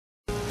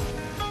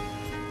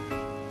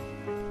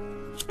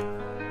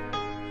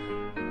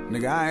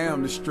Nigga, I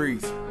am the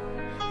streets.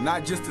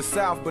 Not just the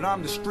South, but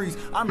I'm the streets.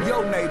 I'm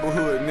your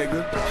neighborhood,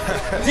 nigga.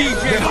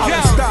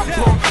 DJ stop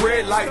broke,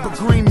 red light, but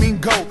green mean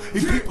go.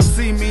 If people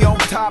see me on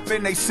top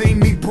and they see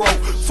me broke,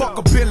 fuck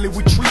a Billy,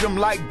 we treat them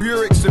like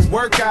Buicks and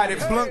work at it.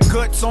 Blunt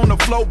guts on the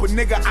floor, but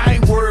nigga, I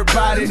ain't worried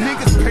about it.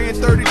 Niggas paying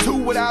 32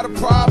 without a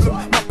problem.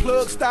 My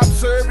plug stop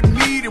serving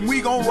meat and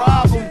we gon'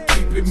 rob them.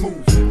 Keep it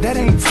moving. That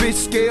ain't fish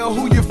scale,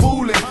 who you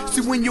fooling?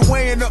 See, when you're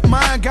weighing up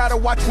mine, gotta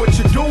watch what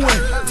you're doing.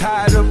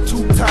 Tied up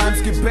 2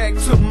 times, get back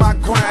to my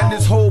grind.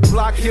 This whole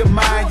block here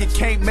mine, you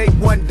can't make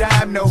 1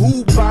 dime, now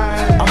who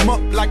buying? I'm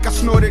up like I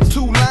snorted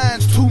 2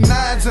 lines, 2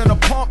 nines and a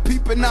pump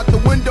peeping out the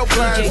window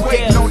blinds.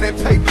 Waiting on that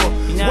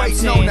paper,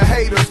 waiting on the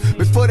haters.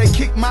 Before they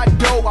kick my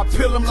dough, I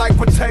peel them like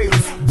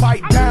potatoes.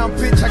 Bite down,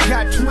 bitch, I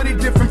got 20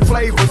 different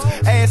flavors.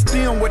 Ask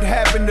them what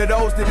happened to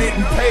those that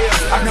didn't pay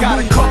us. I got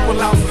a couple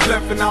ounces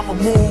left and I'ma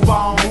move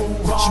on.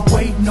 What you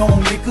waiting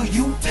on, nigga?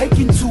 You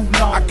taking too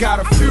long. I got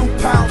a few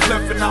pounds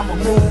left and I'ma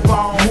move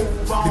on.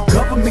 The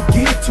government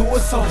give it to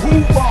us, so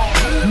who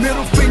on?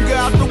 Middle finger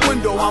out the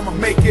window, I'ma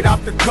make it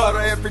out the gutter.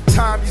 Every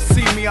time you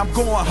see me, I'm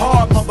going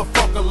hard,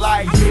 motherfucker,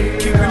 like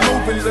keep it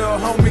moving, little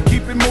homie,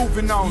 keep it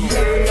moving on.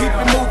 Keep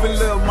it moving,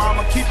 little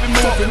mama, keep it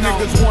moving.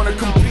 Niggas wanna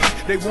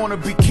compete, they wanna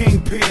be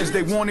kingpins.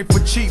 They want it for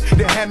cheap,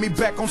 they had me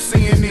back on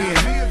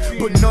CNN.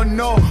 But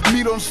no,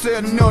 me don't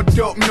sell no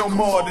dope no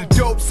more. The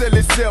dope sell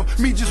itself,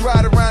 me just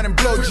ride around and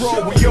blow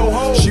draw with yo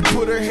ho. She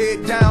put her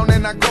head down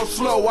and I go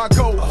slow, I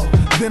go.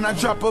 Then I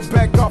drop her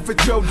back off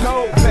at your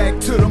door. Back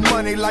to the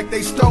money like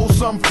they stole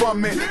something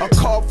from me. A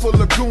car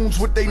full of goons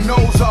with they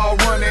nose all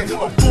running.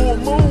 A full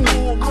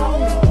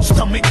moon,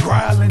 stomach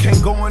growling.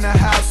 Can't go in the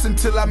house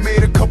until I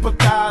made a couple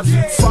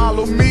thousand.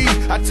 Follow me,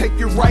 I take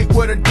you right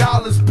where the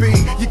dollars be.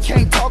 You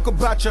can't talk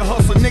about your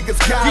hustle,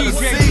 niggas gotta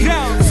see.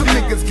 Some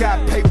niggas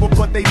got paper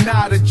but they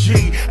not a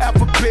G.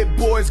 Alphabet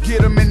boys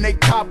get them and they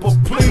cop a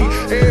plea.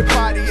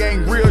 Everybody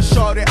ain't real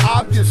shorty,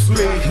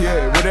 obviously.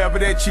 Yeah, whatever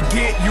that you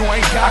get, you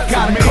ain't got. I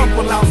got a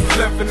couple ounces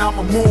left and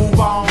I'ma move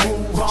on.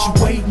 What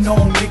you waiting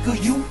on,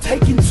 nigga? You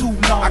taking too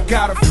long. I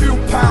got a few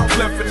pounds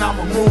left and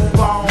I'ma move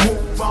on.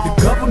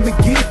 The government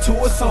give it to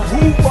us, so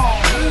who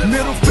on?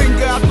 Middle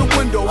finger out the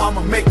window,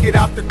 I'ma make it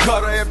out the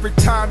gutter. Every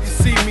time you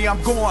see me,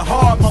 I'm going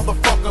hard,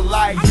 motherfucker,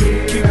 like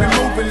keep it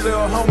moving,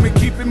 little homie,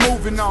 keep it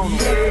moving on.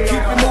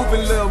 Keep it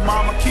moving, little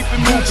mama, keep it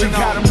moving.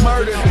 Got him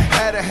murdered,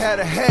 had a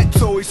hat,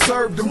 so he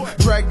served him.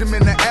 Dragged him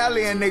in the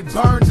alley and they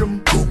burned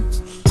him.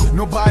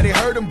 Nobody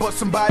heard him, but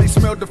somebody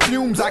smelled the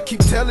fumes. I keep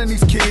telling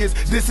these kids,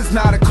 this is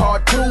not a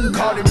cartoon.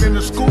 Caught him in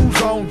the school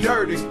zone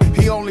dirty.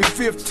 He only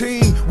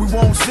 15, we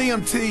won't see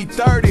him till he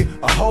 30.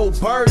 A whole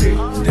birdie,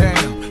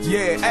 damn,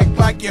 yeah, act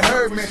like you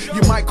heard me.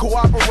 You might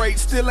cooperate,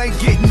 still ain't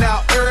getting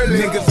out early.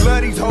 Niggas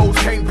love these hoes,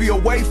 can't be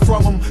away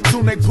from them.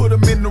 Soon they put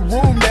them in the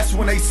room, that's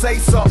when they say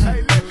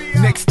something.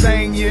 Next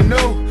thing you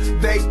know,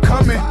 they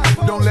coming.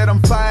 Don't let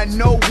them find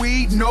no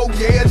weed, no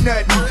yeah,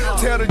 nothing.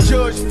 Tell the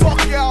judge, fuck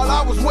y'all,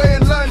 I was way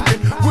in London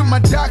with my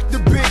doctor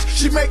bitch,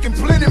 she making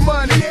plenty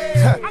money.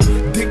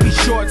 Dickie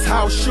shorts,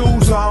 house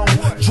shoes on,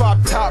 drop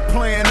top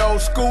playing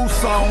old school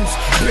songs.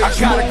 Bitch, I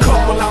got a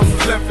couple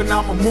ounces left and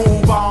I'ma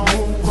move on.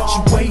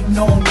 What you waiting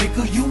on,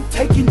 nigga? You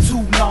taking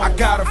too long. I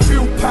got a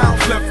few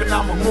pounds left and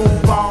I'ma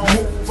move on.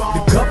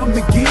 The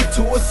government give it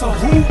to us, so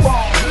who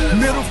on?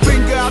 Middle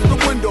finger out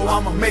the window,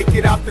 I'ma make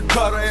it out the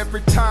gutter.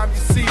 Every time you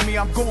see me,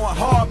 I'm going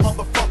hard, motherfucker.